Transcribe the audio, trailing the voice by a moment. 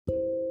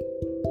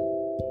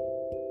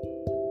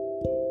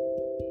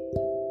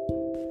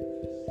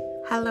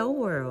Hello,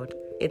 world.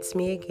 It's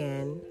me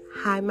again.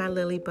 Hi, my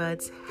lily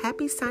buds.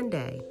 Happy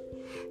Sunday.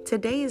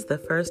 Today is the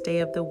first day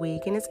of the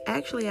week, and it's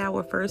actually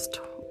our first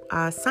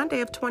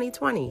Sunday of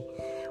 2020.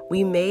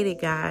 We made it,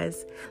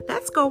 guys.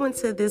 Let's go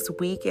into this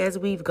week as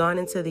we've gone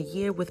into the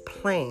year with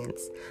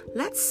plans.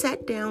 Let's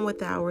sit down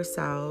with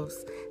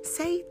ourselves,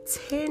 say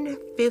 10,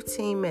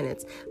 15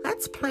 minutes.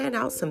 Let's plan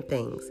out some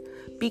things,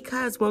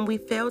 because when we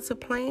fail to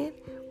plan,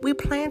 we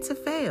plan to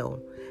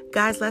fail.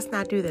 Guys, let's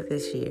not do that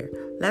this year.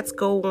 Let's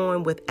go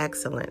on with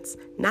excellence.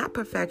 Not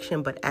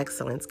perfection, but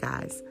excellence,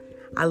 guys.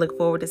 I look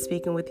forward to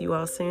speaking with you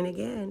all soon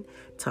again.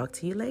 Talk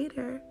to you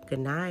later. Good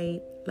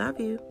night.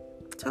 Love you.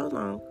 So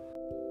long.